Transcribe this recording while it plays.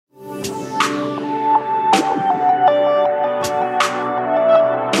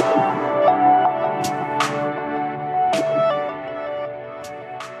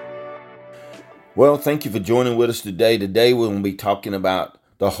Well, thank you for joining with us today. Today we're going to be talking about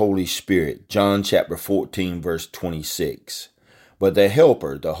the Holy Spirit. John chapter 14, verse 26. But the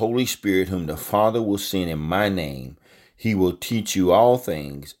Helper, the Holy Spirit, whom the Father will send in my name, he will teach you all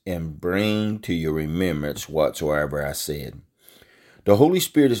things and bring to your remembrance whatsoever I said. The Holy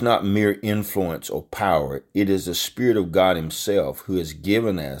Spirit is not mere influence or power. It is the Spirit of God himself who has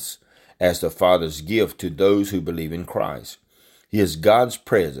given us as the Father's gift to those who believe in Christ. He is God's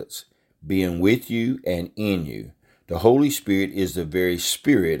presence, being with you and in you. The Holy Spirit is the very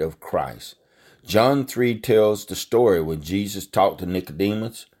Spirit of Christ. John 3 tells the story when Jesus talked to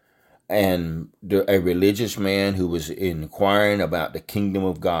Nicodemus, and a religious man who was inquiring about the kingdom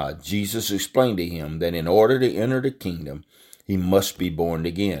of God. Jesus explained to him that in order to enter the kingdom, he must be born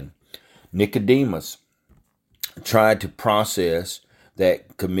again. Nicodemus tried to process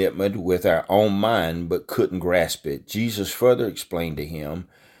that commitment with our own mind, but couldn't grasp it. Jesus further explained to him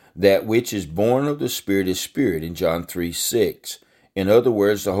that which is born of the Spirit is spirit in John 3:6. In other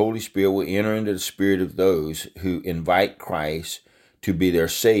words, the Holy Spirit will enter into the spirit of those who invite Christ to be their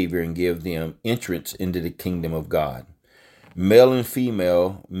Savior and give them entrance into the kingdom of God. Male and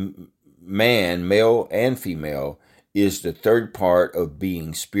female, male and female, is the third part of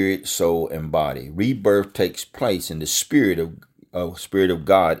being spirit, soul, and body. Rebirth takes place and the Spirit of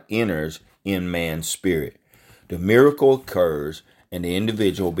God enters in man's spirit. The miracle occurs and the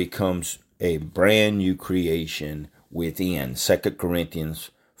individual becomes a brand new creation within. 2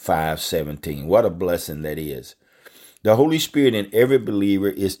 Corinthians 5:17. What a blessing that is. The Holy Spirit in every believer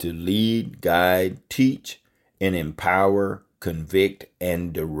is to lead, guide, teach, and empower, convict,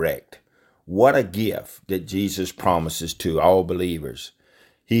 and direct. What a gift that Jesus promises to all believers.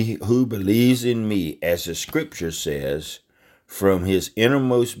 He who believes in me, as the scripture says, from his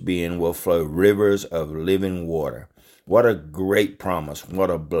innermost being will flow rivers of living water. What a great promise. What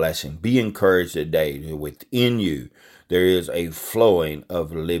a blessing. Be encouraged today that within you there is a flowing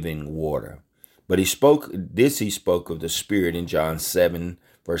of living water. But he spoke of the Spirit in John 7,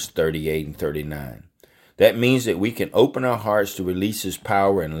 verse 38 and 39. That means that we can open our hearts to release his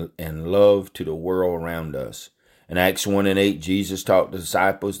power and love to the world around us. In Acts 1 and 8, Jesus taught the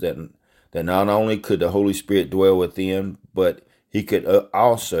disciples that not only could the Holy Spirit dwell within, but he could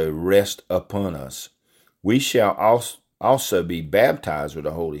also rest upon us. We shall also be baptized with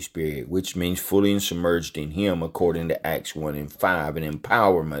the Holy Spirit, which means fully submerged in him, according to Acts 1 and 5, an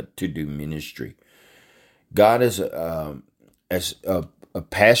empowerment to do ministry. God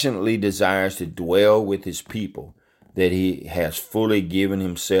passionately desires to dwell with his people, that he has fully given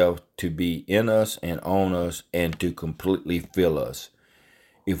himself to be in us and on us and to completely fill us.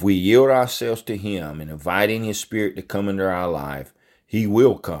 If we yield ourselves to him and inviting his Spirit to come into our life, he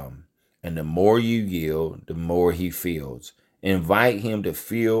will come. And the more you yield, the more he fills. Invite him to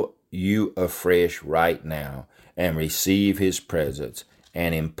fill you afresh right now and receive his presence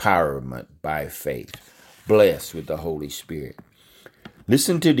and empowerment by faith. Blessed with the Holy Spirit.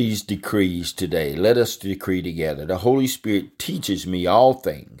 Listen to these decrees today. Let us decree together. The Holy Spirit teaches me all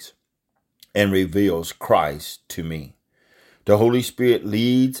things and reveals Christ to me. The Holy Spirit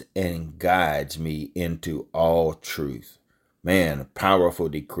leads and guides me into all truth. Man, powerful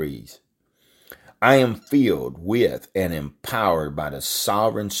decrees. I am filled with and empowered by the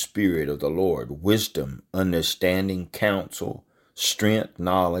sovereign Spirit of the Lord, wisdom, understanding, counsel, strength,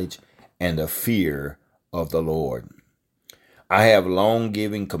 knowledge, and the fear of the Lord. I have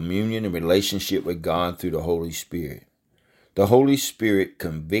long-giving communion and relationship with God through the Holy Spirit. The Holy Spirit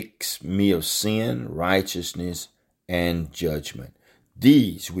convicts me of sin, righteousness, and judgment.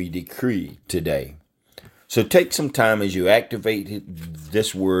 These we decree today. So take some time as you activate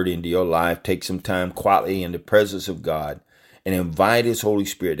this word into your life. Take some time quietly in the presence of God and invite his Holy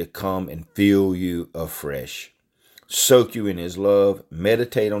Spirit to come and fill you afresh. Soak you in his love.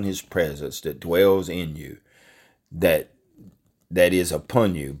 Meditate on his presence that dwells in you, that is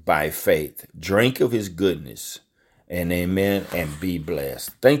upon you by faith. Drink of his goodness. And amen, and be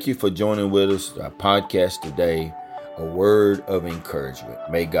blessed. Thank you for joining with us, our podcast today, a word of encouragement.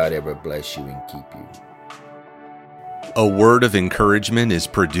 May God ever bless you and keep you. A Word of Encouragement is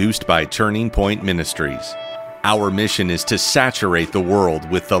produced by Turning Point Ministries. Our mission is to saturate the world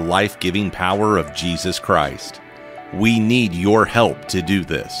with the life-giving power of Jesus Christ. We need your help to do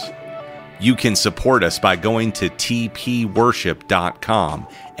this. You can support us by going to tpworship.com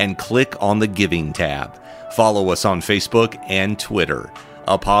and click on the Giving tab. Follow us on Facebook and Twitter.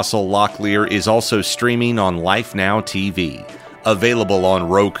 Apostle Locklear is also streaming on Life Now TV. Available on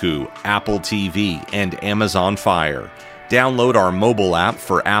Roku, Apple TV, and Amazon Fire. Download our mobile app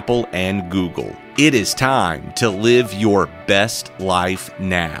for Apple and Google. It is time to live your best life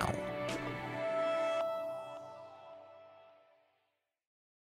now.